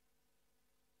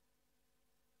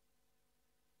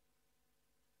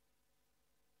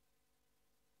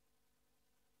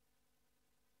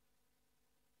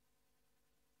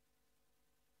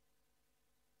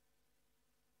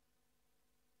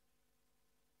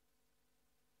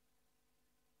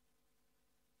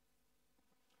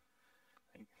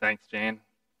Thanks, Jan.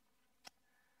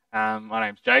 My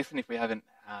name's Jason, if we haven't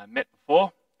met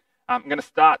before. I'm going to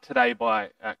start today by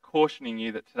cautioning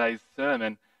you that today's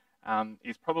sermon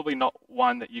is probably not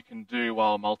one that you can do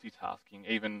while multitasking,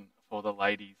 even for the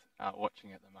ladies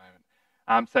watching at the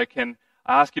moment. So can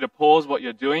I ask you to pause what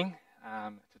you're doing,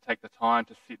 to take the time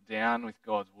to sit down with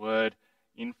God's Word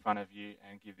in front of you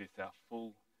and give this our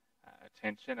full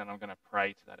attention, and I'm going to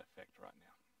pray to that effect right now.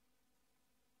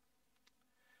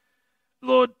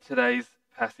 Lord, today's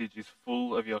passage is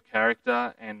full of your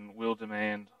character and will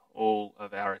demand all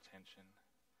of our attention.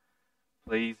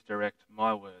 Please direct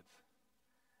my words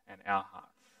and our hearts.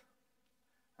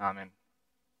 Amen.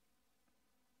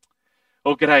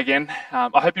 Well, g'day again.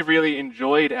 I hope you've really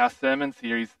enjoyed our sermon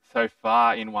series so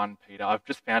far in 1 Peter. I've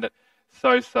just found it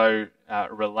so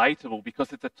relatable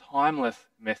because it's a timeless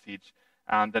message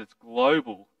that it's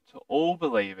global to all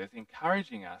believers,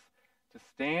 encouraging us to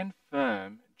stand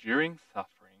firm during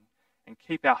suffering and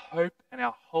keep our hope and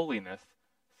our holiness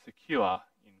secure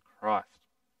in Christ.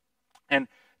 And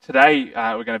today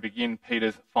we're going to begin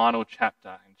Peter's final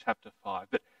chapter in chapter 5.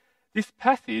 But this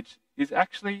passage is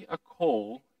actually a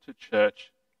call to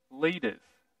church leaders,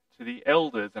 to the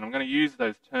elders, and I'm going to use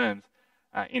those terms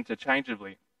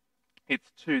interchangeably.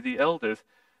 It's to the elders.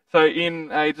 So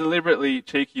in a deliberately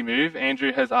cheeky move,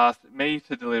 Andrew has asked me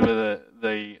to deliver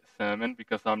the sermon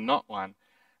because I'm not one,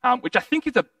 which I think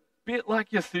is a bit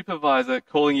like your supervisor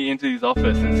calling you into his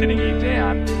office and sitting you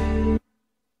down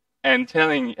and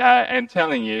telling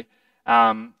you,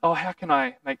 how can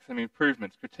I make some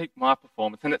improvements, critique my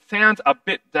performance? And it sounds a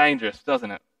bit dangerous, doesn't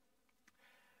it?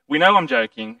 We know I'm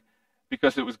joking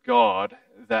because it was God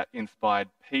that inspired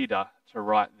Peter to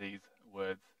write these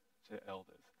words to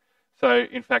elders. So,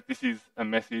 in fact, this is a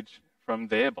message from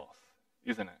their boss,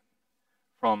 isn't it?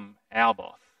 From our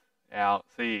boss, our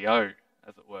CEO,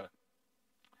 as it were.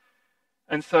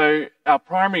 And so our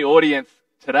primary audience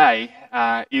today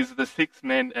is the 6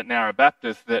 men at Narra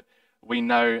Baptist that we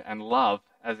know and love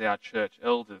as our church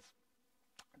elders.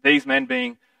 These men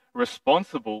being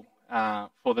responsible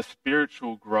for the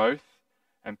spiritual growth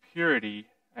and purity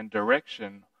and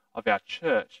direction of our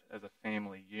church as a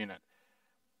family unit.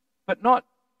 But not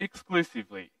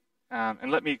exclusively.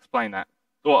 And let me explain that.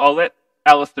 Or I'll let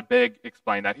Alistair Begg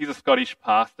explain that. He's a Scottish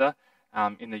pastor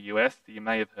in the US. You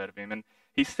may have heard of him. And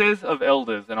he says of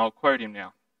elders, and I'll quote him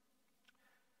now,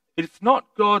 "It's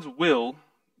not God's will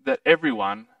that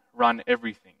everyone run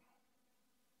everything.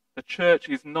 The church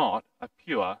is not a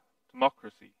pure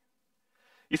democracy.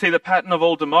 You see, the pattern of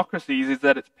all democracies is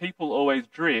that its people always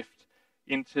drift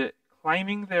into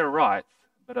claiming their rights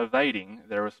but evading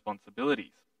their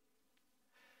responsibilities.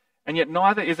 And yet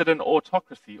neither is it an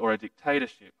autocracy or a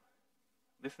dictatorship.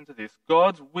 Listen to this.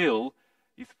 God's will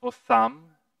is for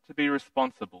some to be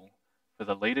responsible for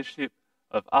the leadership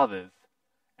of others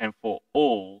and for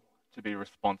all to be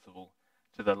responsible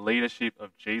to the leadership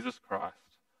of Jesus Christ,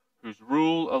 whose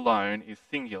rule alone is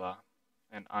singular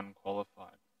and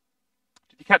unqualified."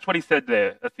 Did you catch what he said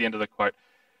there at the end of the quote?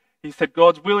 He said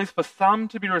God's will is for some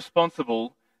to be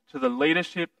responsible to the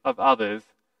leadership of others,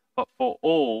 but for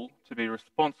all to be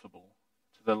responsible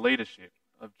to the leadership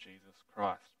of Jesus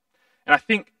Christ. And I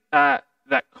think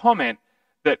that comment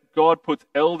that God puts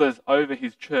elders over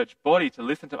his church body to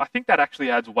listen to, I think that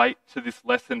actually adds weight to this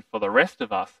lesson for the rest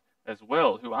of us as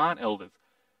well, who aren't elders.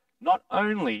 Not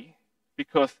only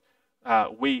because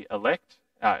we elect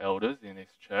our elders in this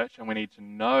church and we need to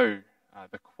know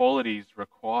the qualities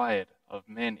required of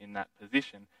men in that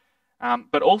position,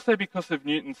 but also because of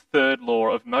Newton's third law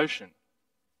of motion.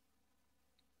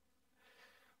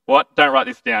 What? Don't write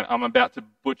this down. I'm about to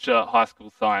butcher high school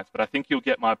science, but I think you'll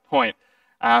get my point,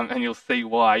 and you'll see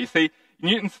why. You see,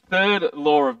 Newton's third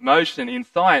law of motion in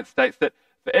science states that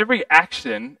for every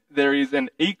action, there is an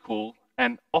equal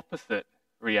and opposite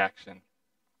reaction.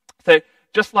 So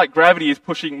just like gravity is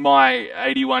pushing my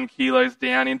 81 kilos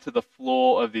down into the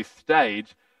floor of this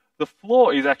stage, the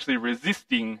floor is actually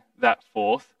resisting that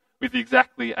force with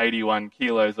exactly 81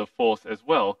 kilos of force as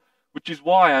well, which is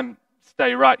why I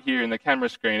stay right here in the camera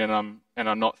screen and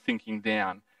I'm not sinking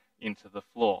down into the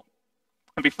floor.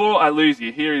 And before I lose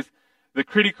you, here is the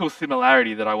critical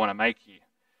similarity that I want to make here.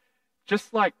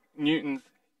 Just like Newton's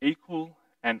equal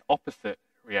and opposite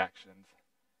reactions,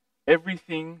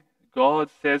 everything God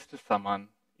says to someone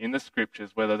in the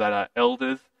scriptures, whether they are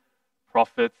elders,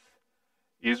 prophets,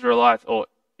 Israelites, or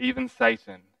even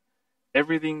Satan,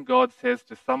 everything God says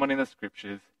to someone in the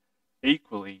scriptures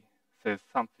equally says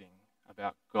something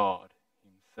about God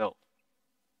himself.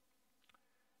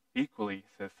 Equally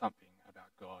says something about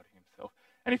God himself.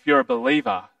 And if you're a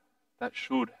believer, that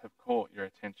should have caught your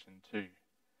attention too.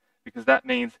 Because that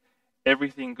means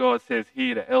everything God says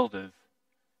here to elders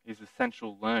is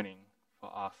essential learning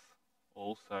for us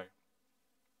also.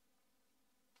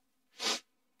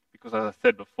 Because as I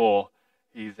said before,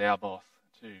 he's our boss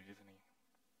too, isn't he?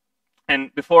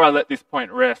 And before I let this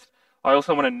point rest, I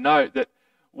also want to note that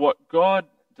what God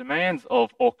demands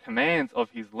of or commands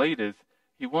of his leaders,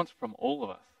 he wants from all of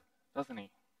us, doesn't he?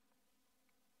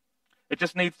 It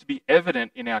just needs to be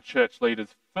evident in our church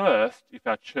leaders first if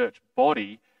our church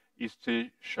body is to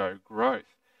show growth.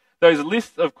 Those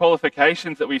lists of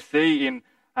qualifications that we see in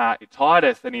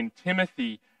Titus and in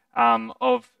Timothy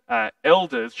of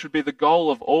elders should be the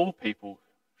goal of all people,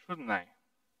 shouldn't they?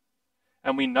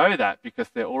 And we know that because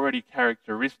they're already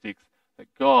characteristics that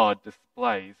God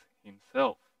displays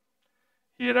himself.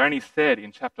 He had only said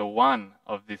in chapter 1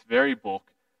 of this very book,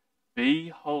 "Be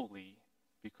holy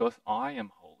because I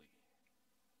am holy."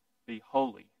 Be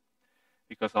holy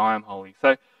because I am holy.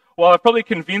 So while I've probably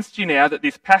convinced you now that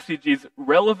this passage is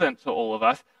relevant to all of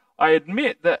us, I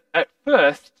admit that at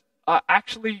first I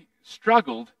actually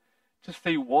struggled to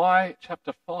see why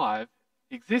chapter 5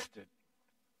 existed.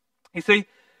 You see,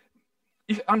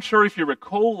 I'm sure if you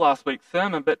recall last week's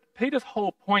sermon, but Peter's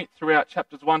whole point throughout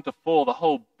chapters 1 to 4, the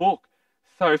whole book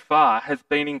so far, has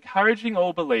been encouraging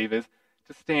all believers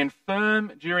to stand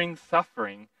firm during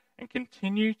suffering and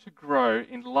continue to grow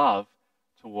in love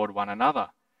toward one another.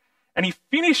 And he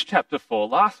finished chapter 4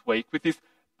 last week with this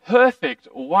perfect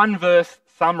one-verse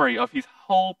summary of his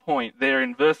whole point there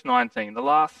in verse 19, the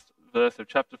last verse of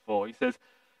chapter 4. He says,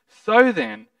 "So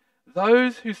then,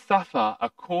 those who suffer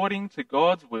according to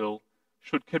God's will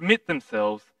should commit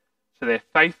themselves to their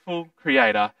faithful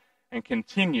Creator and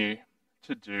continue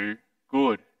to do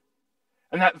good."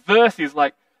 And that verse is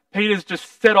like Peter's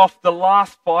just set off the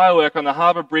last firework on the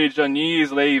harbour bridge on New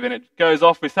Year's Eve, and it goes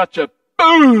off with such a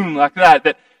boom like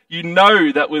that you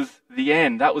know that was the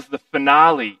end. That was the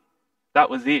finale. That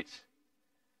was it.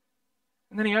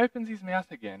 And then he opens his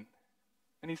mouth again,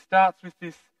 and he starts with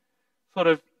this sort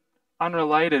of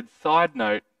unrelated side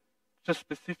note, just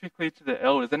specifically to the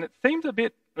elders. And it seems a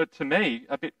bit, to me,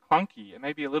 a bit clunky, and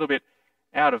maybe a little bit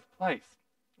out of place.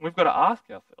 We've got to ask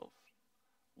ourselves,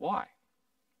 why?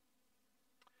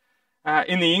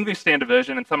 In the English Standard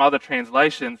Version and some other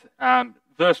translations,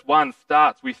 verse 1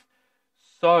 starts with,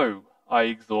 "So I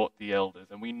exhort the elders."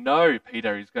 And we know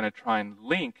Peter is going to try and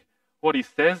link what he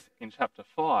says in chapter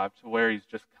 5 to where he's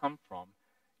just come from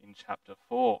in chapter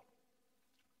 4.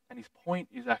 And his point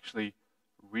is actually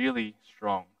really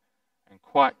strong and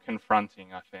quite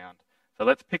confronting, I found. So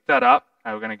let's pick that up.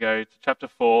 We're going to go to chapter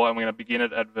 4 and we're going to begin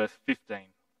it at verse 15.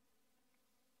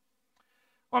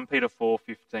 1 Peter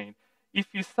 4:15.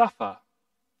 "If you suffer,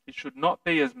 it should not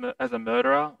be as a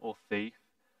murderer or thief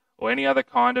or any other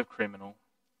kind of criminal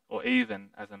or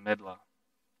even as a meddler.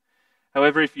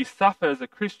 However, if you suffer as a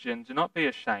Christian, do not be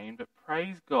ashamed, but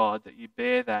praise God that you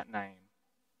bear that name.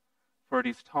 For it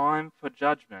is time for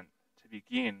judgment to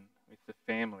begin with the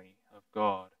family of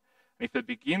God. And if it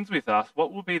begins with us,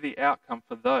 what will be the outcome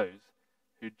for those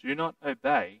who do not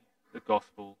obey the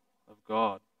gospel of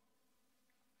God?"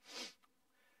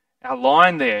 Our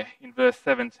line there in verse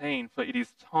 17, "For it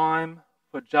is time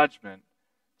for judgment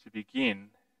to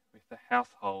begin with the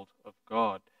household of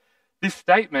God." This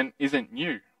statement isn't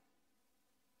new.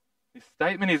 This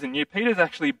statement isn't new. Peter's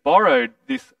actually borrowed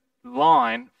this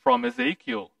line from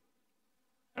Ezekiel.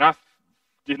 And I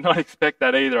did not expect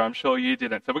that either. I'm sure you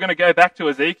didn't. So we're going to go back to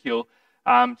Ezekiel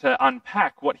to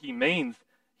unpack what he means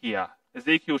here.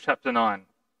 Ezekiel chapter 9.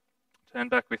 Turn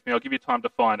back with me. I'll give you time to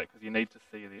find it because you need to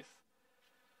see this.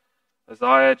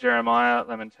 Isaiah, Jeremiah,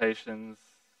 Lamentations,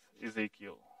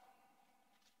 Ezekiel.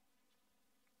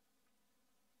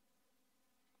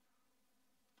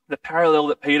 The parallel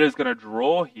that Peter is going to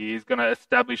draw here is going to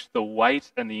establish the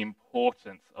weight and the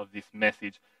importance of this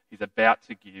message he's about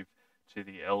to give to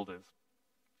the elders,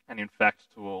 and in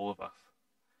fact to all of us.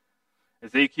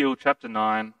 Ezekiel chapter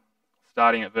 9,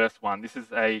 starting at verse 1. This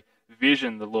is a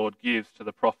vision the Lord gives to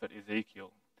the prophet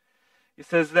Ezekiel. It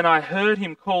says, "Then I heard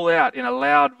him call out in a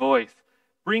loud voice,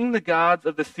 'Bring the guards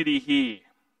of the city here,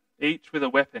 each with a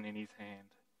weapon in his hand.'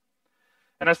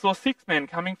 And I saw 6 men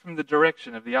coming from the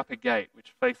direction of the upper gate, which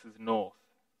faces north,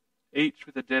 each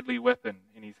with a deadly weapon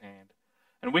in his hand.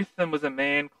 And with them was a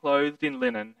man clothed in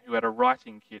linen who had a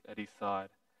writing kit at his side.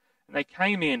 And they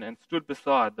came in and stood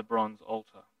beside the bronze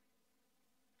altar.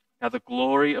 Now the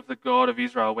glory of the God of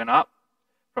Israel went up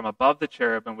from above the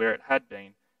cherubim where it had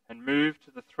been, and moved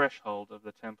to the threshold of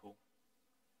the temple.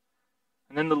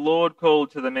 And then the Lord called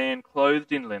to the man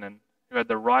clothed in linen, who had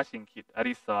the writing kit at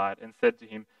his side, and said to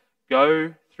him,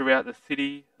 'Go throughout the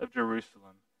city of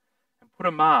Jerusalem, and put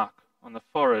a mark on the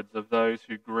foreheads of those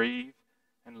who grieve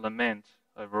and lament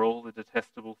over all the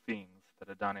detestable things that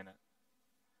are done in it.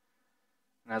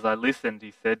 And as I listened,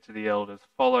 he said to the others,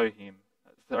 follow him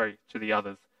throughout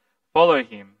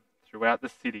the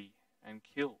city and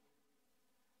kill,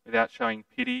 without showing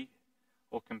pity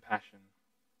or compassion.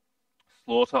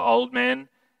 Slaughter old men,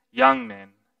 young men,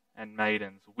 and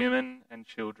maidens, women and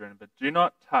children, but do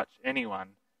not touch anyone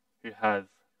who has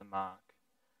the mark.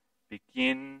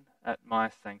 Begin at my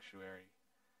sanctuary.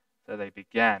 So they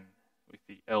began with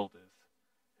the elders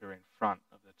who are in front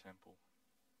of the temple.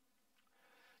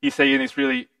 You see, in this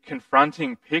really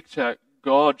confronting picture,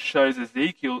 God shows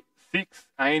Ezekiel 6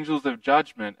 angels of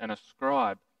judgment and a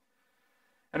scribe.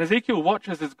 And Ezekiel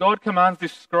watches as God commands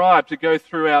this scribe to go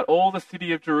throughout all the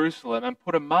city of Jerusalem and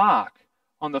put a mark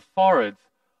on the foreheads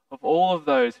of all of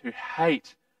those who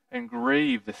hate and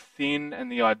grieve the sin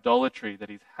and the idolatry that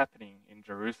is happening in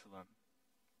Jerusalem.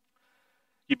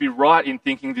 You'd be right in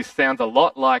thinking this sounds a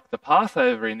lot like the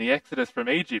Passover in the Exodus from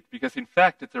Egypt, because in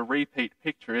fact it's a repeat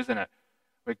picture, isn't it?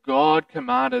 Where God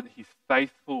commanded his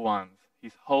faithful ones,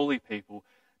 his holy people,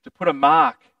 to put a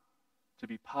mark to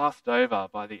be passed over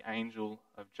by the angel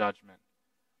of judgment.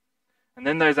 And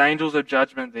then those angels of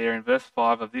judgment there in verse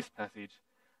 5 of this passage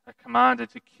are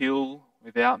commanded to kill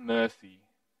without mercy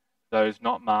those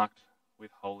not marked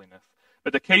with holiness.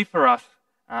 But the key for us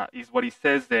is what he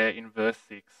says there in verse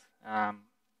 6.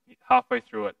 Halfway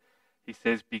through it, he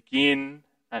says, begin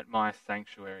at my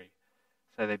sanctuary.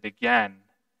 So they began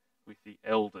with the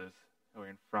elders who are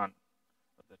in front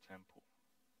of the temple.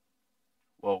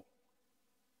 Whoa.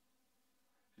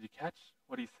 Did you catch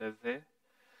what he says there?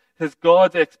 He says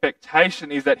God's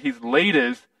expectation is that his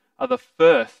leaders are the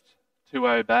first to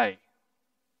obey.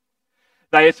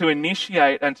 They are to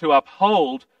initiate and to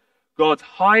uphold God's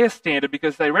highest standard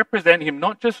because they represent him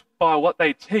not just by what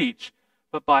they teach,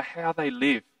 but by how they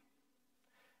live.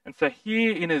 And so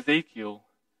here in Ezekiel,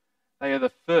 they are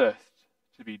the first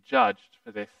to be judged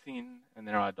for their sin and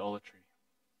their idolatry.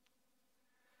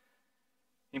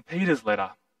 In Peter's letter,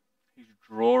 he's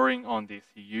drawing on this.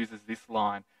 He uses this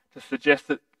line to suggest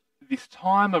that this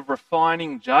time of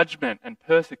refining judgment and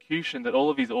persecution that all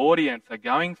of his audience are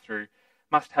going through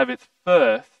must have its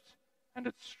first and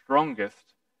its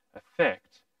strongest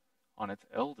effect on its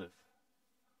elders,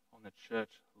 on the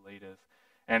church leaders.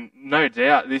 And no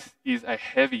doubt this is a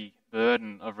heavy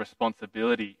burden of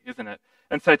responsibility, isn't it?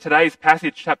 And so today's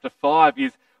passage, chapter 5,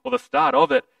 the start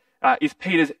of it, is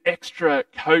Peter's extra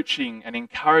coaching and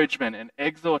encouragement and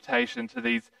exhortation to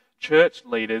these church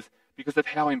leaders because of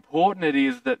how important it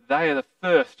is that they are the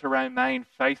first to remain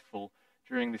faithful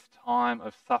during this time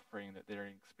of suffering that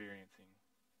they're experiencing.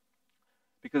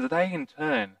 Because they, in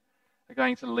turn, are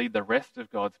going to lead the rest of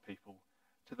God's people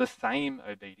to the same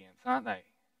obedience, aren't they?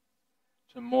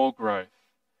 To more growth,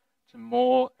 to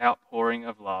more outpouring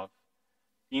of love,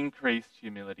 increased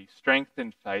humility,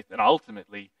 strengthened faith, and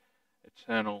ultimately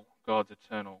God's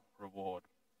eternal reward.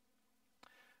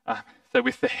 So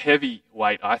with the heavy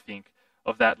weight, I think,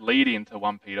 of that lead into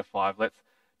 1 Peter 5, let's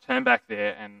turn back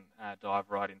there and dive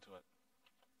right into it.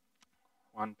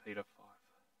 1 Peter 5.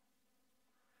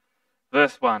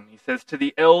 Verse 1, he says, to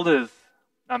the elders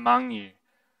among you,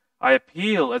 I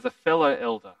appeal as a fellow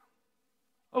elder,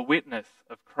 a witness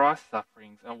of Christ's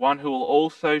sufferings, and one who will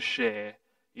also share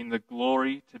in the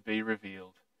glory to be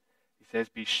revealed. He says,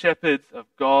 be shepherds of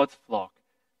God's flock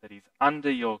that is under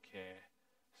your care,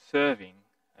 serving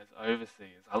as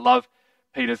overseers. I love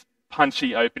Peter's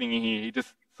punchy opening here. He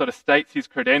just sort of states his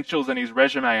credentials and his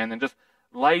resume and then just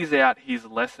lays out his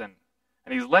lesson.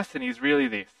 And his lesson is really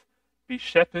this: be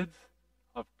shepherds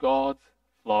of God's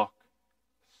flock,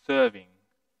 serving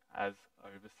as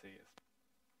overseers.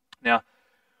 Now,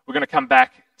 we're going to come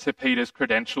back to Peter's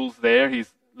credentials there, his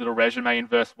little resume in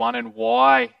verse 1, and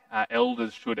why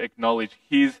elders should acknowledge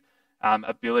his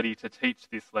ability to teach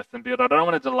this lesson. But I don't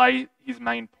want to delay his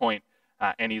main point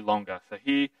any longer. So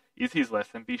here is his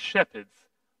lesson: be shepherds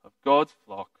of God's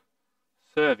flock,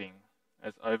 serving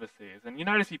as overseers. And you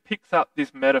notice he picks up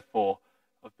this metaphor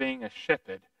of being a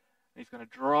shepherd, and he's going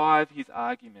to drive his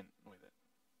argument with it.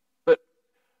 But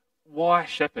why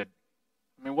shepherd?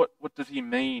 I mean, what does he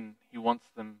mean he wants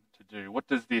them to do? What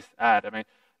does this add? I mean,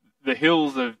 the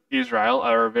hills of Israel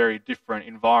are a very different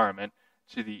environment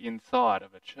to the inside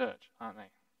of a church, aren't they?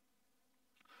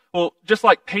 Well, just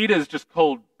like Peter's just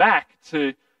called back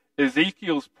to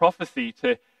Ezekiel's prophecy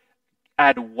to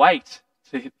add weight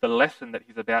to the lesson that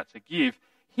he's about to give,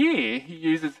 here he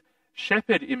uses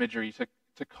shepherd imagery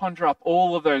to conjure up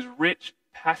all of those rich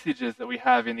passages that we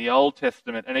have in the Old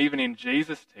Testament and even in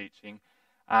Jesus' teaching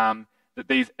that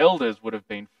these elders would have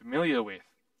been familiar with.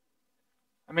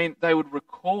 I mean, they would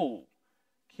recall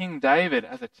King David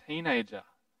as a teenager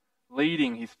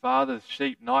leading his father's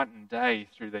sheep night and day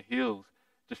through the hills,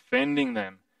 defending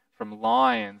them from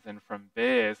lions and from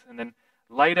bears, and then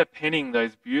later penning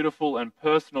those beautiful and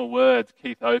personal words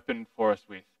Keith opened for us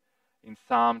with in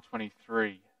Psalm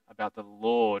 23 about the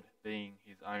Lord being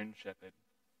his own shepherd.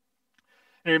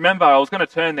 And remember, I was going to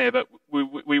turn there, but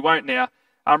we won't now.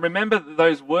 Remember that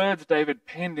those words David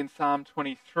penned in Psalm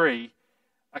 23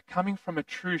 are coming from a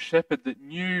true shepherd that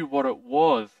knew what it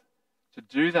was to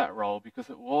do that role because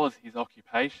it was his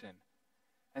occupation.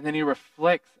 And then he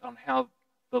reflects on how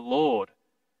the Lord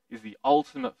is the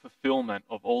ultimate fulfillment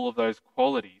of all of those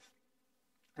qualities.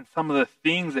 And some of the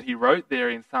things that he wrote there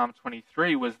in Psalm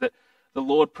 23 was that the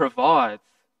Lord provides,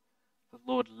 the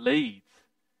Lord leads,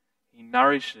 he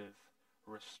nourishes,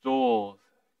 restores,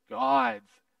 guides,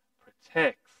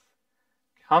 protects,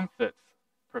 comforts,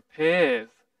 prepares,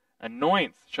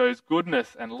 anoints, shows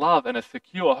goodness and love and a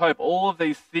secure hope. All of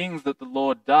these things that the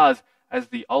Lord does as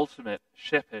the ultimate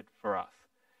shepherd for us.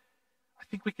 I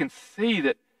think we can see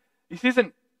that this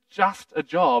isn't just a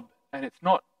job and it's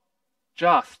not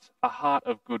just a heart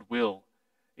of goodwill.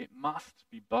 It must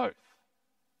be both.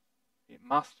 It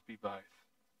must be both.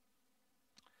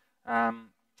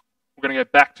 We're going to go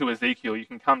back to Ezekiel. You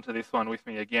can come to this one with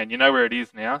me again. You know where it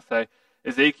is now. So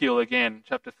Ezekiel again,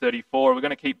 chapter 34. We're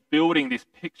going to keep building this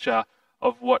picture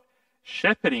of what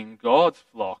shepherding God's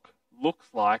flock looks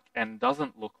like and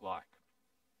doesn't look like.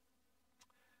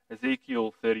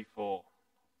 Ezekiel 34.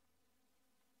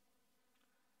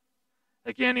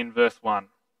 Again in verse 1.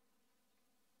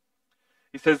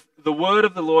 He says, "The word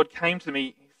of the Lord came to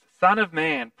me, Son of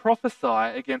man, prophesy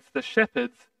against the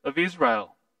shepherds of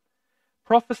Israel.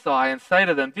 Prophesy and say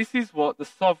to them, this is what the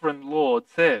sovereign Lord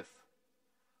says.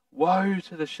 Woe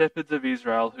to the shepherds of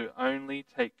Israel who only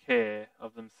take care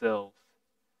of themselves.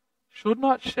 Should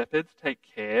not shepherds take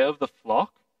care of the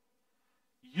flock?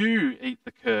 You eat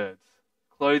the curds,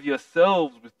 clothe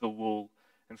yourselves with the wool,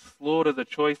 and slaughter the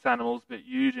choice animals, but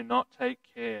you do not take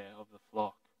care of the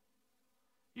flock.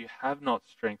 You have not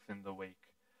strengthened the weak,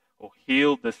 or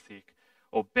healed the sick,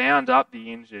 or bound up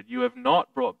the injured. You have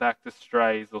not brought back the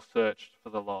strays or searched for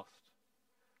the lost.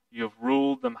 You have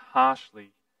ruled them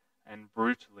harshly and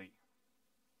brutally.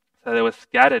 So they were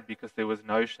scattered because there was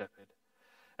no shepherd.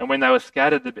 And when they were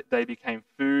scattered, they became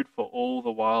food for all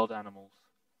the wild animals.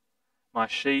 My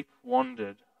sheep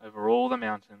wandered over all the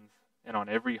mountains and on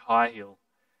every high hill,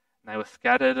 and they were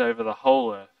scattered over the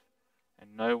whole earth,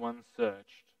 and no one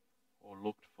searched or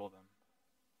looked for them."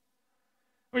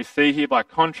 We see here by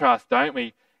contrast, don't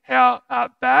we, how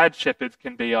bad shepherds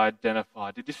can be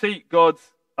identified. Did you see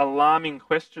God's alarming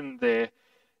question there?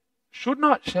 Should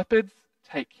not shepherds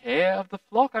take care of the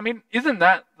flock? I mean, isn't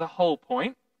that the whole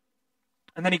point?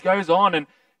 And then he goes on and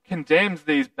condemns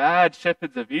these bad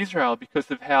shepherds of Israel because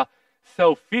of how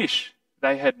selfish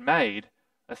they had made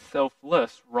a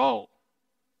selfless role.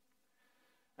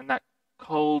 And that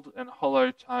cold and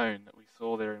hollow tone that we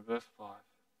saw there in verse 5.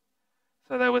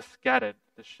 So they were scattered,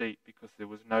 the sheep, because there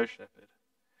was no shepherd.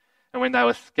 And when they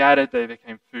were scattered, they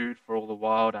became food for all the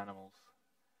wild animals.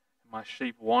 And my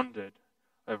sheep wandered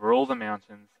over all the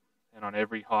mountains and on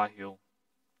every high hill.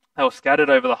 They were scattered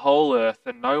over the whole earth,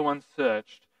 and no one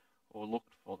searched or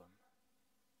looked for them.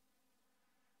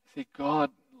 See,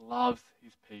 God loves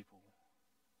his people.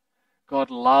 God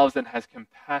loves and has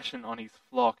compassion on his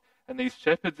flock. And these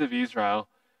shepherds of Israel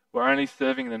were only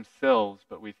serving themselves,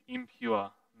 but with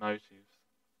impure motives.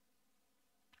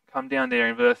 Come down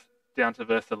there down to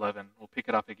verse 11. We'll pick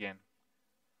it up again.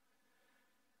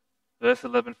 Verse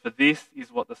 11, "For this is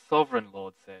what the sovereign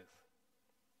Lord says.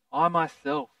 I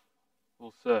myself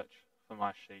will search for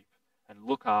my sheep and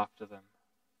look after them.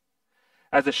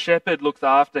 As a shepherd looks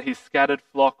after his scattered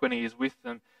flock when he is with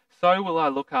them, so will I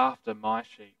look after my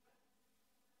sheep.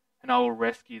 And I will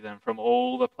rescue them from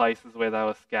all the places where they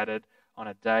were scattered on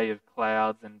a day of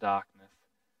clouds and darkness.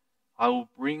 I will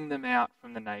bring them out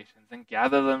from the nations and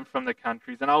gather them from the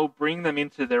countries, and I will bring them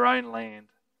into their own land.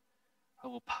 I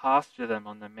will pasture them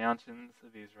on the mountains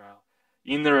of Israel,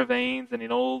 in the ravines and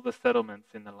in all the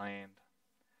settlements in the land.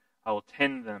 I will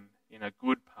tend them in a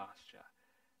good pasture,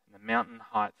 and the mountain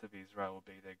heights of Israel will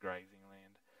be their grazing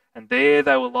land. And there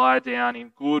they will lie down in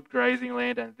good grazing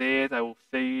land, and there they will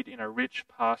feed in a rich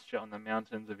pasture on the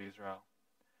mountains of Israel.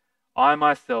 I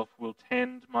myself will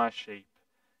tend my sheep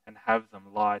and have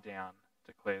them lie down,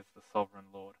 declares the sovereign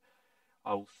Lord.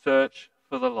 I will search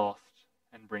for the lost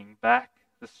and bring back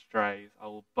the strays. I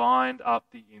will bind up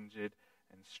the injured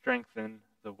and strengthen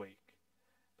the weak.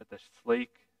 But the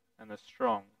sleek and the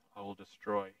strong I will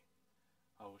destroy.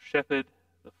 I will shepherd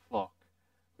the flock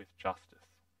with justice.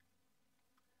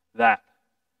 That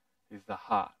is the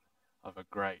heart of a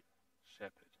great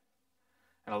shepherd.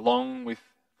 And along with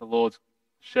the Lord's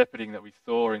shepherding that we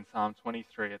saw in Psalm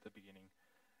 23 at the beginning,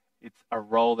 it's a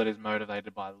role that is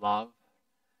motivated by love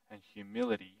and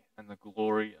humility and the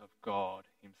glory of God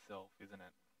himself, isn't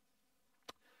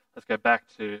it? Let's go back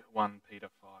to 1 Peter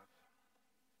 5.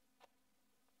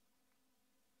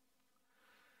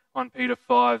 1 Peter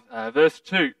 5, verse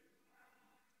 2. I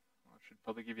should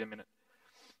probably give you a minute.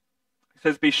 It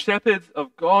says, "Be shepherds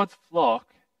of God's flock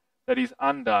that is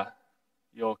under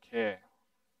your care."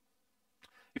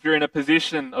 If you're in a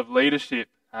position of leadership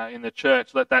in the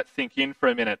church, let that sink in for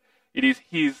a minute. It is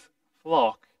his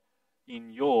flock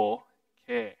in your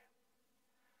care.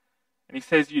 And he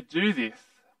says you do this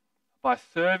by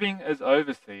serving as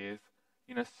overseers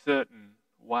in a certain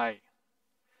way.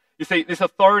 You see, this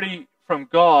authority from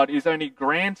God is only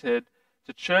granted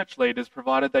to church leaders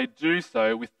provided they do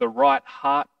so with the right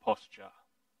heart posture.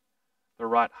 The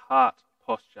right heart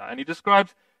posture. And he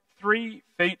describes 3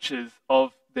 features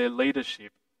of their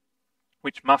leadership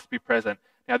which must be present.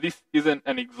 Now, this isn't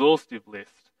an exhaustive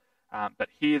list, but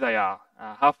here they are.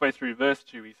 Halfway through verse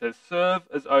 2, he says, "Serve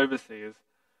as overseers,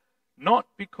 not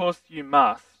because you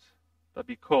must, but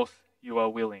because you are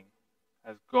willing,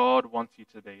 as God wants you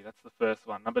to be." That's the first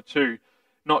one. Number 2,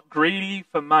 not greedy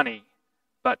for money,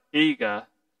 but eager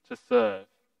to serve.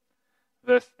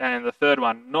 And the third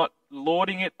one, not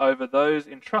lording it over those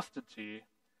entrusted to you,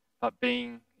 but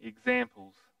being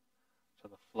examples to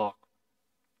the flock.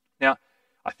 Now,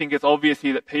 I think it's obvious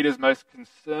here that Peter's most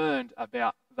concerned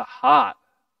about the heart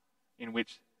in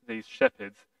which these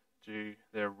shepherds do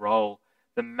their role,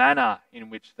 the manner in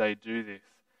which they do this.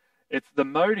 It's the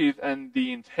motive and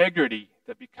the integrity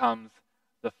that becomes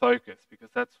the focus, because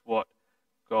that's what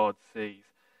God sees.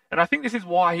 And I think this is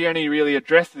why he only really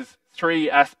addresses 3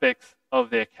 aspects of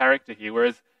their character here,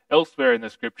 whereas elsewhere in the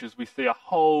scriptures we see a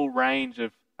whole range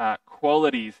of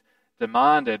qualities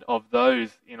demanded of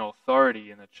those in authority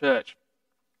in the church.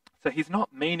 So he's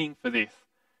not meaning for this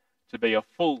to be a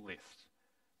full list,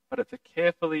 but it's a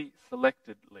carefully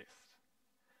selected list.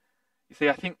 You see,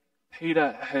 I think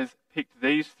Peter has picked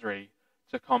these 3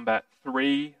 to combat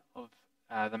 3 of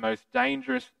the most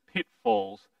dangerous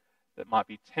pitfalls that might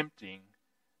be tempting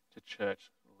to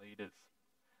church leaders.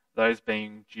 Those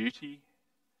being duty,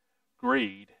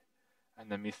 greed, and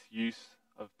the misuse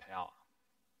of power.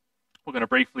 We're going to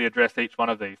briefly address each one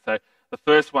of these. So the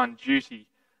first one, duty.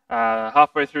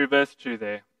 Halfway through verse 2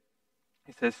 there,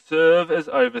 he says, "Serve as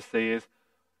overseers,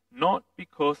 not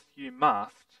because you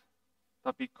must,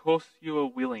 but because you are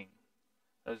willing,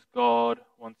 as God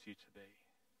wants you to be."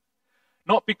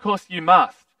 Not because you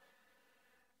must.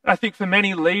 I think for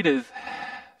many leaders,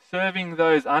 serving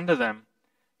those under them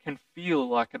can feel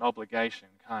like an obligation,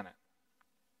 can't it?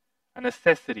 A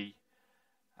necessity,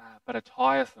 but a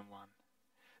tiresome one.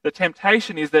 The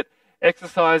temptation is that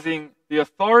exercising the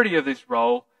authority of this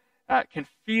role can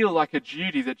feel like a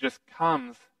duty that just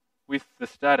comes with the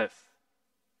status.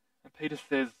 And Peter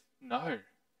says, no,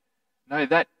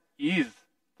 that is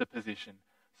the position.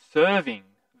 Serving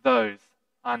those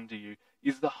under you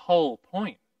is the whole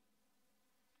point.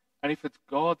 And if it's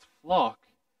God's flock,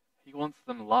 he wants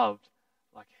them loved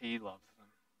like he loves them.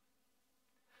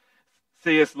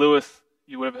 C.S. Lewis,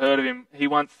 you would have heard of him, he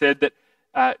once said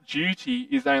that duty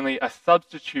is only a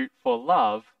substitute for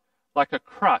love, like a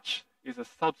crutch is a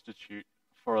substitute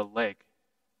for a leg.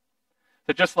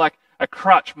 So just like a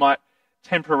crutch might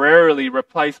temporarily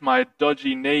replace my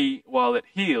dodgy knee while it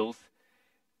heals,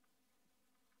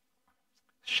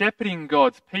 shepherding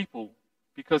God's people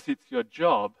because it's your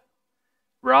job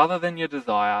rather than your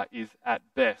desire is at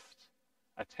best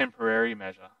a temporary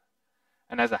measure.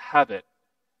 And as a habit,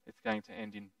 it's going to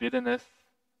end in bitterness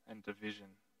and division.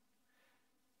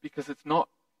 Because it's not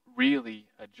really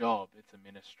a job, it's a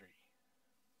ministry.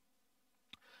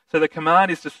 So the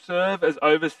command is to serve as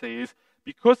overseers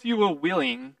because you are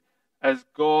willing as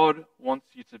God wants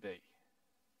you to be.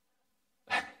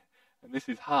 And this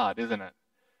is hard, isn't it?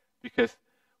 Because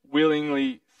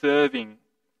willingly serving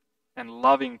and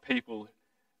loving people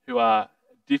who are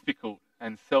difficult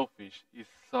and selfish is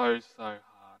so hard.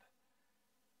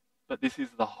 But this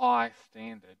is the high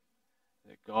standard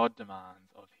that God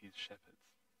demands of his shepherds.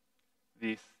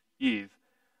 This is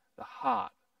the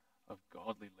heart of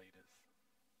godly leaders.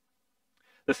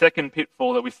 The second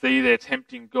pitfall that we see there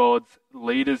tempting God's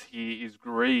leaders here is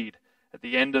greed. At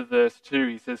the end of verse 2,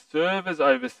 he says, "Serve as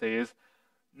overseers,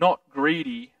 not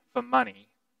greedy for money,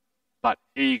 but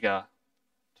eager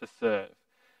to serve."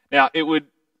 Now, it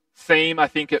would seem, I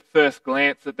think, at first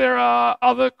glance that there are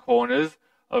other corners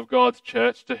of God's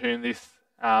church to whom this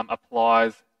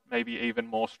applies maybe even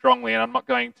more strongly, and I'm not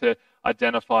going to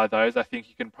identify those. I think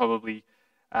you can probably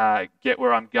get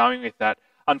where I'm going with that.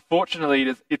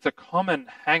 Unfortunately, it's a common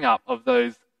hang-up of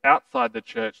those outside the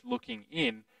church looking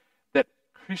in that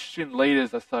Christian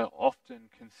leaders are so often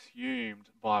consumed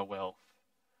by wealth,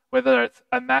 whether it's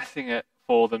amassing it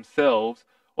for themselves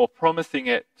or promising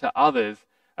it to others.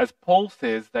 As Paul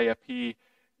says, they appear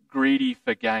greedy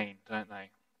for gain, don't they?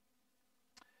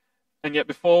 And yet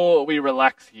before we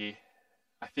relax here,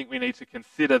 I think we need to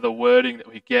consider the wording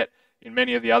that we get in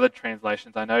many of the other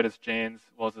translations. I noticed Jan's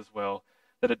was as well,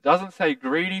 that it doesn't say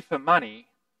greedy for money,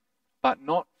 but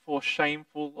not for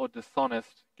shameful or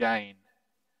dishonest gain.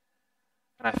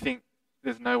 And I think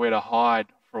there's nowhere to hide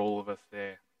for all of us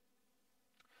there.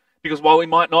 Because while we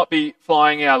might not be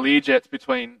flying our Learjets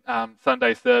between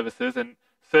Sunday services, and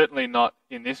certainly not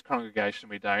in this congregation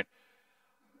we don't,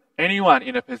 anyone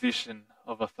in a position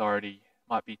of authority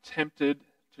might be tempted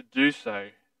to do so,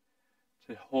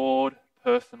 to hoard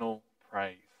personal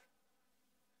praise,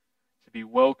 to be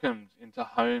welcomed into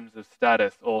homes of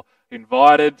status, or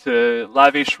invited to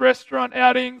lavish restaurant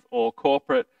outings or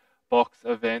corporate box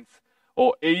events,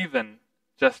 or even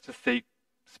just to seek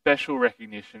special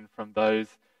recognition from those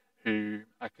who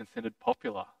are considered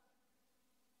popular,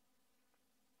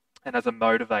 and as a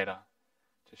motivator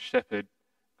to shepherd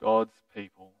God's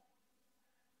people.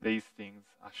 These things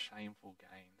are shameful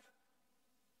gains.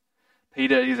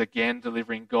 Peter is again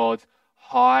delivering God's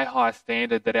high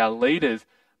standard that our leaders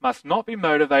must not be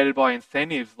motivated by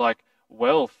incentives like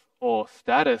wealth or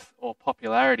status or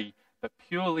popularity, but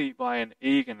purely by an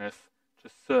eagerness to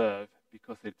serve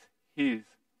because it's his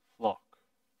flock.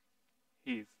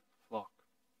 His flock.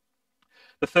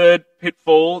 The third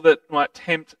pitfall that might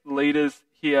tempt leaders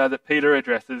here that Peter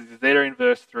addresses is there in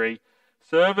verse 3.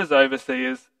 Serve as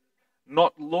overseers,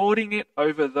 not lording it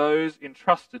over those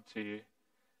entrusted to you,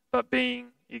 but being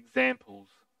examples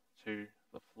to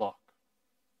the flock.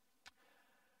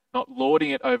 Not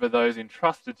lording it over those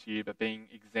entrusted to you, but being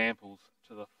examples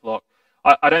to the flock.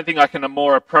 I don't think I can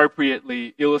more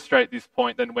appropriately illustrate this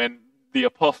point than when the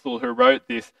apostle who wrote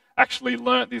this actually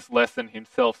learnt this lesson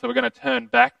himself. So we're going to turn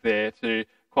back there to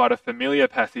quite a familiar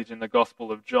passage in the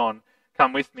Gospel of John.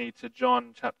 Come with me to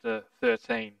John chapter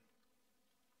 13.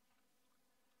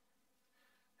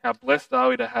 How blessed are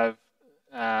we to have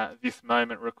this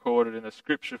moment recorded in the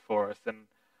scripture for us, and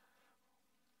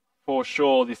for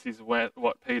sure this is what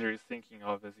Peter is thinking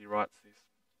of as he writes this.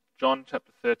 John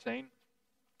chapter 13.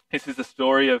 This is the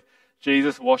story of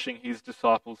Jesus washing his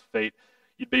disciples' feet.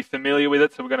 You'd be familiar with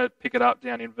it, so we're going to pick it up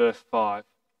down in verse 5.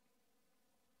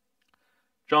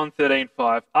 John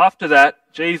 13:5. After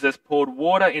that, Jesus poured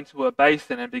water into a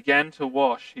basin and began to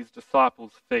wash his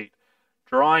disciples' feet,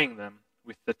 drying them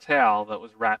with the towel that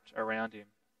was wrapped around him.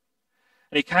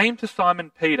 And he came to Simon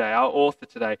Peter, our author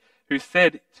today, who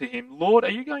said to him, Lord,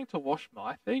 are you going to wash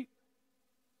my feet?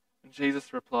 And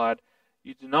Jesus replied,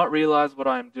 you do not realize what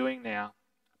I am doing now,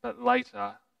 but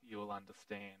later you will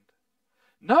understand.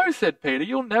 No, said Peter,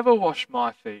 you'll never wash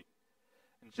my feet.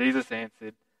 And Jesus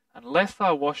answered, unless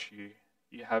I wash you,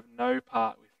 you have no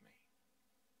part with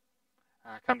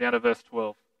me. Come down to verse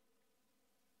 12.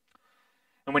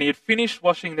 And when he had finished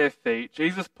washing their feet,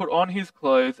 Jesus put on his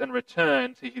clothes and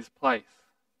returned to his place.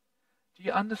 Do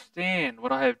you understand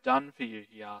what I have done for you?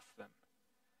 He asked them.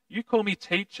 You call me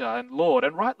teacher and Lord,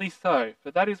 and rightly so,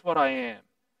 for that is what I am.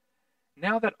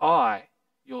 Now that I,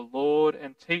 your Lord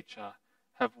and teacher,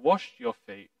 have washed your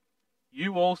feet,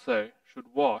 you also should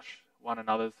wash one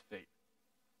another's feet.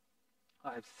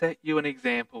 I have set you an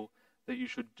example that you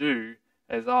should do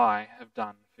as I have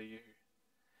done for you.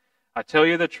 I tell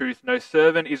you the truth, no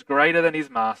servant is greater than his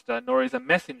master, nor is a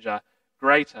messenger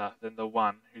greater than the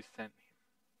one who sent him.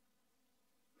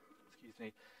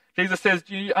 Jesus says,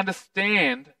 do you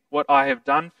understand what I have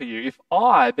done for you? If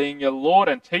I, being your Lord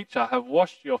and teacher, have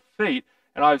washed your feet,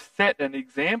 and I've set an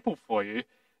example for you,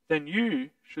 then you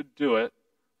should do it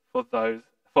for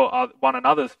one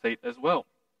another's feet as well.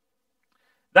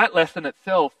 That lesson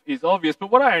itself is obvious,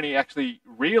 but what I only actually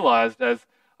realized as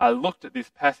I looked at this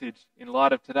passage in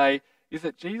light of today is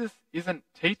that Jesus isn't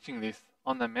teaching this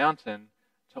on the mountain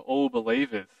to all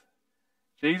believers.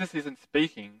 Jesus isn't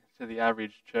speaking to the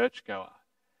average churchgoer.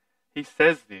 He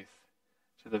says this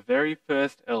to the very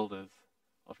first elders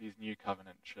of his new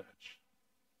covenant church.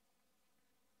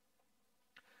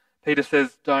 Peter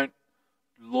says, don't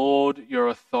lord your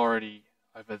authority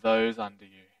over those under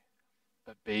you,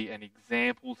 but be an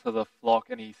example to the flock.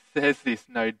 And he says this,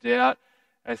 no doubt,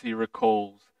 as he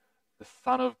recalls the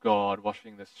Son of God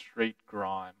washing the street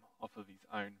grime off of his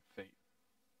own feet.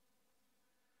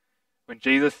 When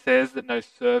Jesus says that no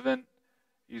servant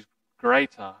is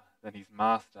greater than his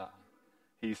master,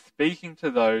 he is speaking to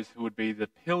those who would be the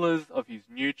pillars of his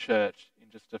new church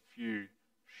in just a few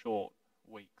short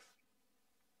weeks.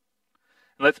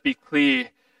 Let's be clear,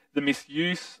 the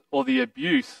misuse or the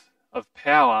abuse of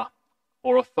power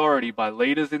or authority by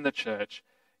leaders in the church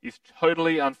is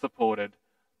totally unsupported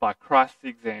by Christ's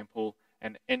example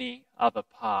and any other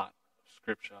part of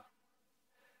Scripture.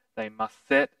 They must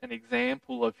set an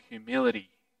example of humility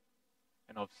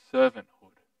and of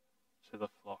servanthood to the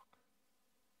flock,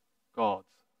 God's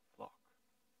flock.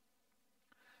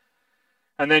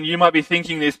 And then you might be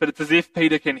thinking this, but it's as if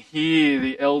Peter can hear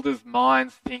the elders'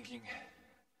 minds thinking,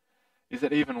 is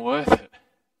it even worth it?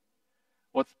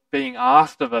 What's being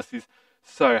asked of us is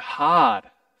so hard,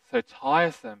 so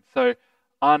tiresome, so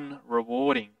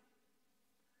unrewarding.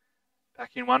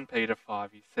 Back in 1 Peter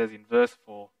 5, he says in verse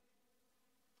 4,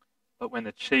 "But when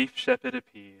the chief shepherd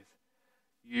appears,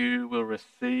 you will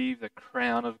receive the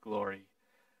crown of glory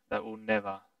that will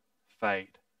never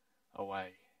fade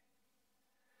away."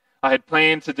 I had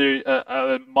planned to do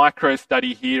a micro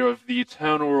study here of the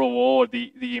eternal reward,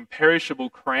 the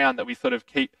imperishable crown that we sort of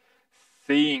keep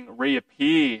seeing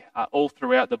reappear all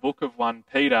throughout the book of 1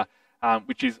 Peter,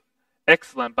 which is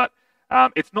excellent, but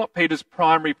it's not Peter's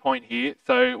primary point here,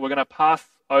 so we're going to pass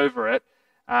over it.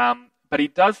 But he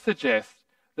does suggest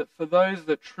that for those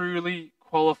that truly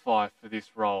qualify for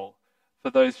this role,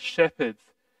 for those shepherds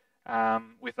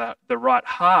with the right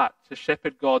heart to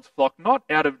shepherd God's flock, not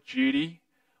out of duty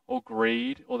or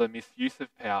greed or the misuse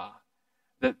of power,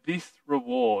 that this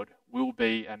reward will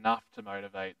be enough to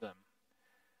motivate them.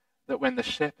 That when the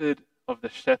shepherd of the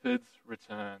shepherds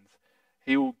returns,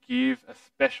 he will give a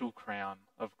special crown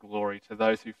of glory to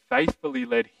those who faithfully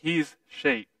led his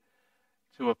sheep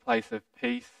to a place of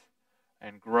peace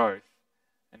and growth,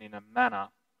 and in a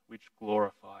manner which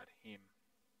glorified him.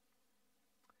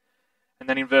 And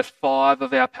then in verse 5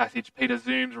 of our passage, Peter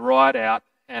zooms right out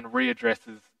and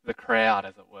readdresses the crowd,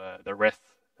 as it were, the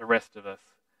rest of us,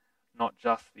 not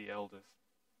just the elders.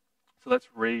 So let's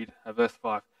read verse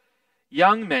 5.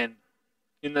 "Young men,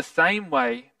 in the same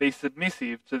way, be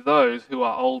submissive to those who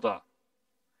are older.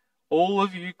 All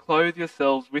of you clothe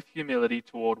yourselves with humility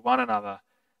toward one another,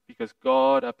 because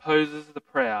God opposes the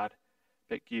proud,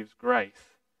 but gives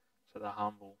grace to the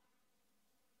humble."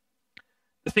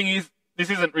 The thing is,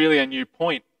 this isn't really a new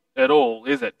point at all,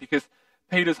 is it? Because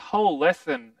Peter's whole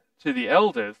lesson to the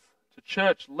elders, to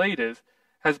church leaders,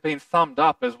 has been summed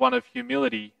up as one of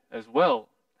humility as well,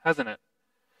 hasn't it?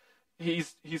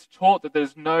 He's taught that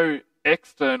there's no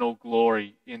external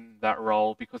glory in that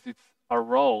role because it's a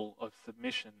role of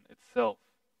submission itself.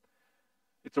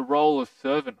 It's a role of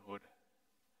servanthood,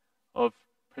 of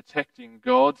protecting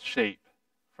God's sheep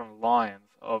from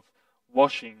lions, of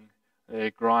washing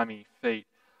their grimy feet,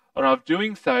 and of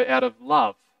doing so out of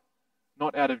love,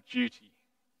 not out of duty,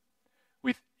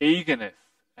 with eagerness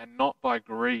and not by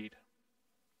greed,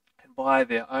 and by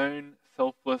their own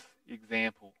selfless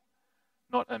example,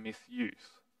 not a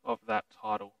misuse of that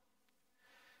title.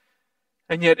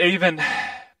 And yet even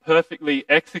perfectly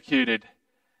executed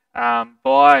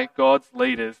by God's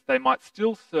leaders, they might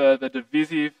still serve a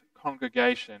divisive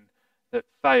congregation that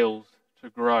fails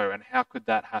to grow. And how could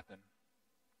that happen?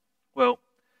 Well,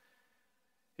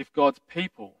 if God's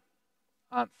people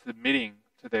aren't submitting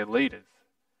to their leaders,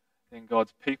 then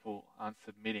God's people aren't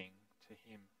submitting to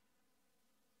him.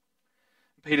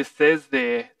 Peter says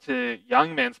there to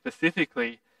young men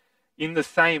specifically, in the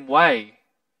same way,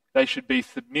 they should be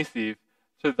submissive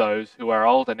to those who are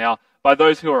older. Now, by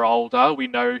those who are older, we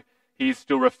know he's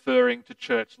still referring to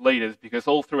church leaders, because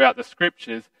all throughout the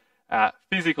scriptures,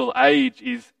 physical age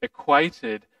is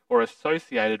equated or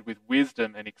associated with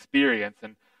wisdom and experience,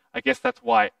 and I guess that's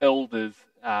why elders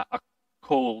are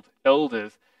called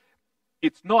elders.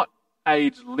 It's not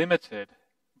age limited,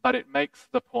 but it makes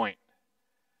the point.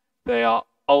 They are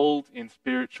old in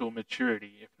spiritual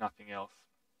maturity, if nothing else.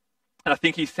 And I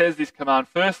think he says this command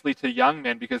firstly to young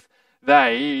men because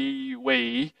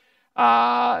we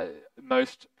are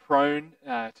most prone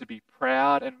to be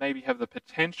proud and maybe have the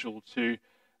potential to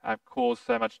cause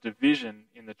so much division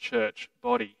in the church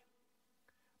body.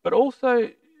 But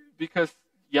also because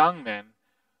young men,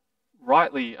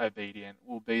 rightly obedient,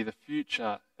 will be the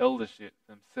future eldership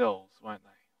themselves, won't they?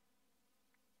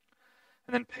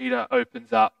 And then Peter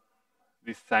opens up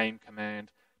this same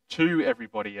command to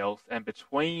everybody else and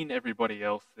between everybody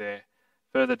else there,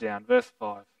 further down, verse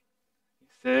 5. He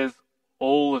says,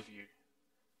 all of you,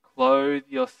 clothe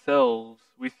yourselves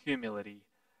with humility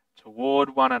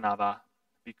toward one another,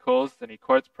 because, and he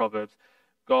quotes Proverbs,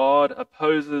 God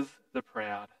opposes the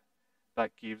proud,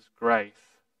 but gives grace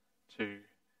to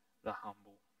the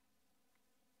humble.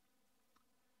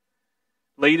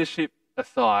 Leadership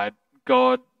aside,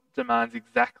 God demands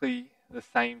exactly the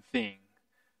same thing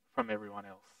from everyone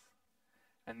else.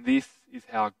 And this is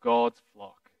how God's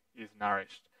flock is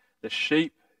nourished. The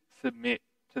sheep submit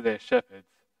to their shepherds,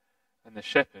 and the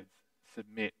shepherds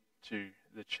submit to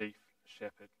the chief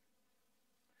shepherd.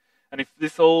 And if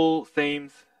this all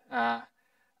seems a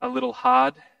little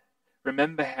hard,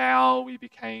 remember how we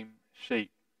became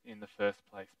sheep in the first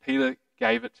place. Peter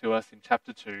gave it to us in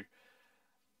chapter 2,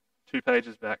 2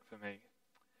 pages back for me.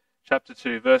 Chapter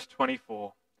 2, verse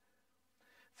 24.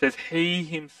 It says, He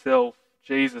himself,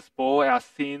 Jesus, bore our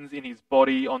sins in his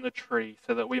body on the tree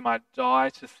so that we might die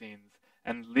to sins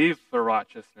and live for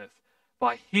righteousness.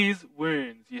 By his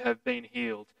wounds you have been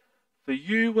healed. For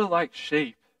you were like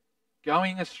sheep,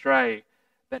 going astray,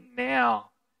 but now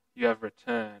you have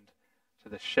returned to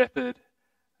the shepherd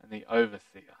and the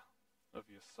overseer of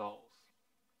your souls.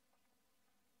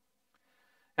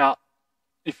 Now,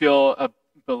 if you're a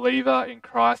believer in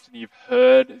Christ and you've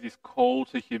heard this call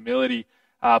to humility,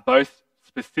 both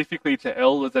specifically to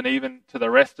elders and even to the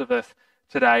rest of us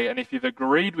today, and if you've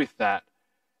agreed with that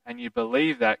and you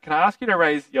believe that, can I ask you to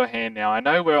raise your hand now? I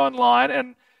know we're online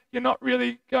and you're not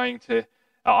really going to,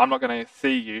 I'm not going to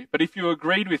see you, but if you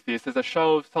agreed with this as a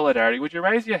show of solidarity, would you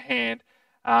raise your hand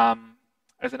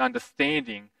as an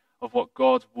understanding of what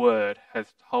God's word has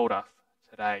told us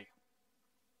today?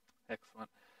 Excellent.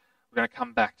 We're going to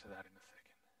come back to that in a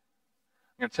second.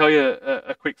 I'm going to tell you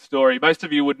a quick story. Most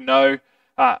of you would know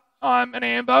I'm an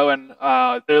AMBO, and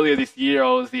earlier this year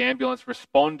the ambulance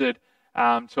responded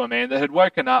to a man that had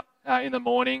woken up in the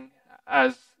morning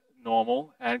as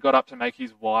normal and got up to make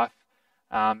his wife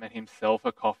and himself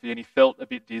a coffee, and he felt a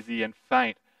bit dizzy and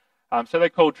faint. So they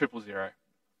called 000.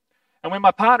 And when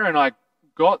my partner and I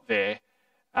got there,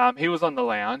 he was on the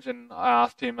lounge, and I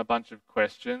asked him a bunch of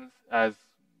questions, as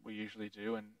we usually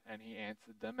do, and he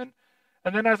answered them.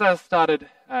 And then as I started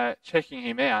checking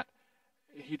him out,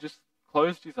 he just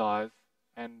closed his eyes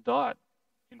and died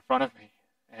in front of me.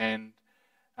 And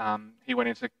he went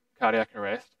into cardiac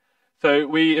arrest. So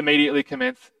we immediately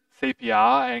commenced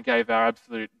CPR and gave our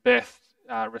absolute best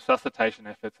resuscitation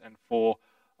efforts, and for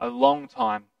a long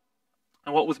time.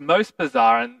 And what was most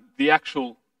bizarre, and the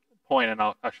actual point, and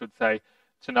I should say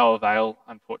to no avail,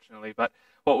 unfortunately, but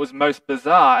what was most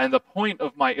bizarre, and the point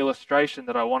of my illustration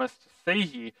that I want us to see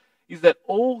here, is that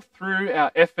all through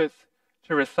our efforts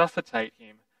to resuscitate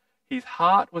him, his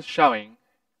heart was showing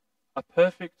a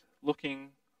perfect looking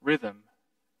rhythm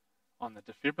on the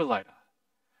defibrillator.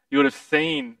 You would have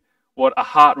seen what a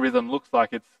heart rhythm looks like.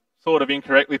 It's sort of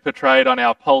incorrectly portrayed on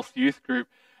our Pulse Youth Group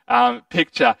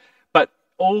picture. But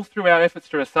all through our efforts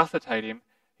to resuscitate him,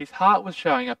 his heart was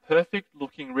showing a perfect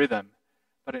looking rhythm,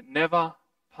 but it never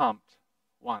pumped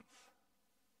once.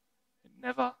 It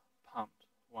never pumped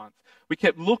once. We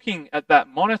kept looking at that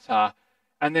monitor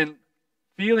and then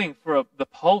feeling for the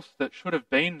pulse that should have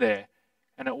been there,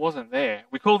 and it wasn't there.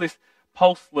 We call this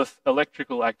pulseless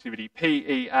electrical activity,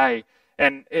 PEA,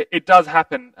 and it does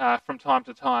happen from time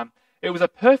to time. It was a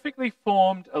perfectly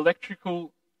formed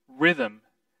electrical rhythm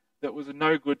that was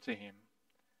no good to him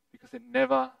because it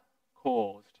never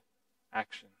caused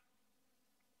action.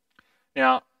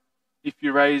 Now, if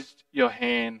you raised your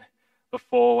hand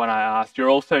before when I asked, you're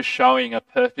also showing a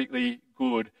perfectly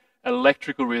good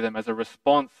electrical rhythm as a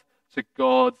response to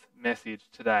God's message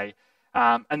today.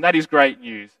 And that is great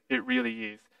news. It really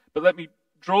is. But let me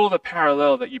draw the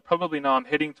parallel that you probably know I'm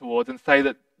heading towards and say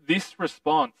that this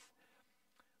response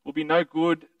will be no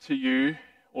good to you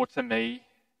or to me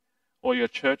or your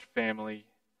church family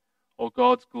or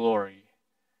God's glory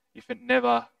if it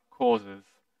never causes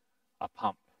a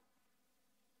pump.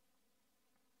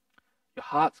 Your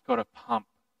heart's got a pump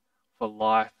for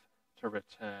life to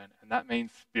return, and that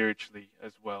means spiritually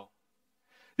as well.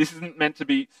 This isn't meant to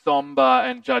be somber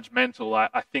and judgmental.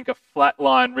 I think a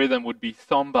flatline rhythm would be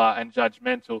somber and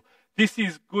judgmental. This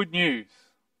is good news,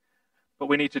 but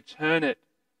we need to turn it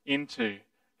into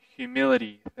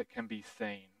humility that can be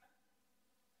seen.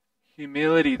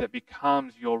 Humility that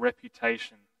becomes your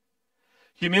reputation.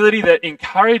 Humility that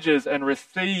encourages and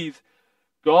receives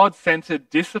God-centered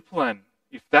discipline,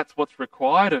 if that's what's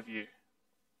required of you.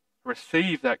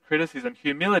 Receive that criticism.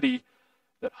 Humility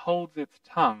that holds its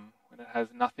tongue when it has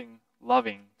nothing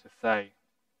loving to say.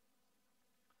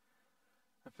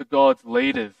 And for God's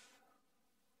leaders,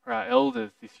 for our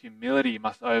elders, this humility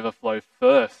must overflow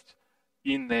first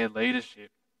in their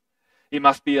leadership. It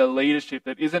must be a leadership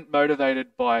that isn't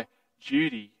motivated by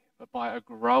duty, but by a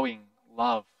growing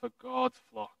love for God's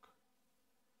flock.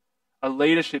 A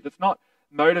leadership that's not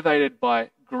motivated by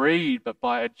greed, but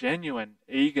by a genuine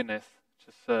eagerness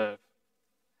to serve.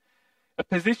 A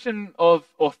position of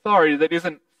authority that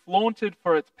isn't flaunted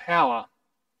for its power,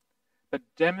 but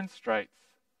demonstrates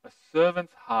a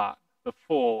servant's heart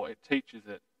before it teaches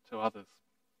it to others.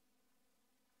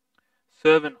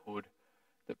 Servanthood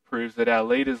that proves that our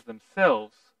leaders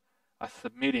themselves are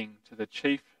submitting to the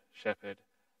chief shepherd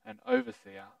and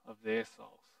overseer of their souls.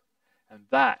 And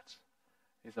that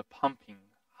is a pumping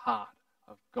heart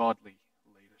of godly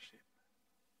leadership.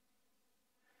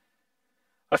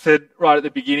 I said right at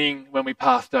the beginning when we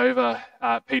passed over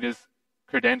Peter's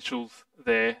credentials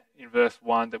there in verse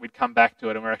 1 that we'd come back to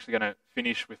it, and we're actually going to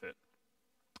finish with it.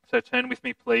 So turn with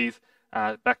me, please,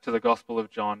 back to the Gospel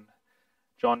of John,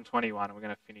 John 21, and we're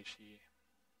going to finish here.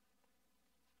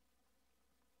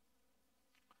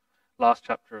 Last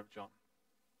chapter of John.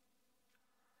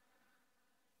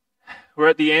 We're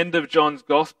at the end of John's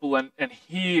Gospel, and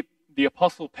here the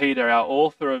Apostle Peter, our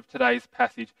author of today's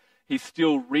passage, he's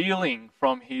still reeling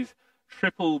from his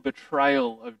triple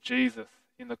betrayal of Jesus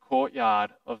in the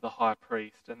courtyard of the high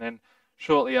priest, and then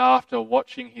shortly after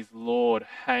watching his Lord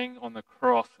hang on the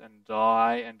cross and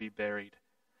die and be buried.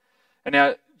 And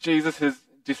now Jesus has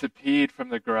disappeared from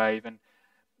the grave, and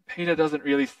Peter doesn't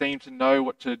really seem to know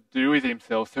what to do with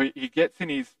himself, so he gets in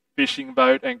his fishing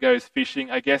boat and goes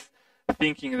fishing, I guess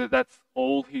thinking that that's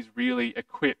all he's really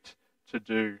equipped to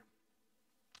do.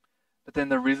 But then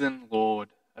the risen Lord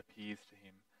appears to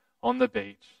him on the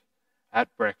beach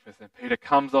at breakfast, and Peter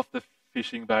comes off the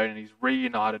fishing boat and he's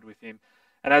reunited with him.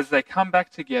 And as they come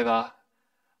back together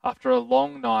after a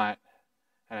long night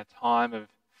and a time of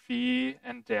fear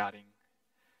and doubting,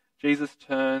 Jesus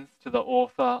turns to the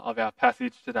author of our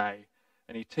passage today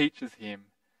and he teaches him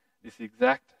this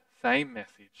exact same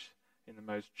message in the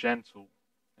most gentle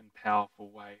and powerful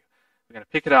way. We're going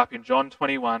to pick it up in John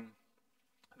 21,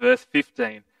 verse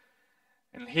 15.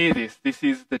 And hear this. This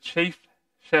is the chief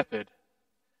shepherd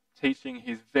teaching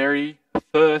his very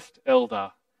first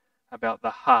elder about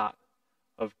the heart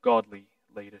of godly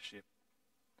leadership.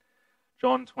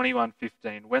 John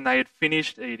 21:15. When they had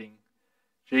finished eating,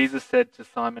 Jesus said to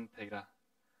Simon Peter,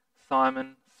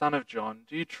 "Simon, son of John,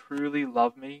 do you truly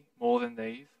love me more than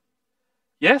these?"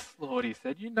 "Yes, Lord," he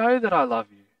said, "you know that I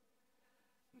love you."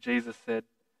 And Jesus said,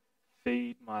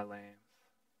 "Feed my lambs."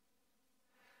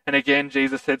 And again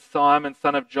Jesus said, "Simon,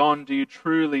 son of John, do you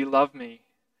truly love me?"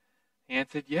 He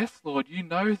answered, "Yes, Lord, you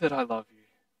know that I love you."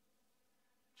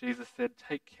 Jesus said,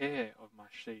 "Take care of my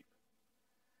sheep."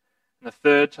 And the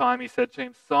third time he said to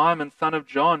him, "Simon, son of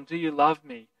John, do you love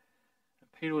me?"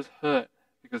 And Peter was hurt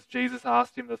because Jesus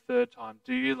asked him the third time,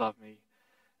 "Do you love me?"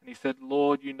 And he said,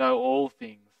 "Lord, you know all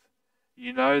things.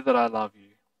 You know that I love you."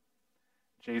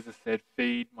 Jesus said,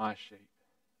 "Feed my sheep.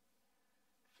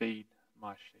 Feed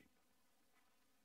my sheep."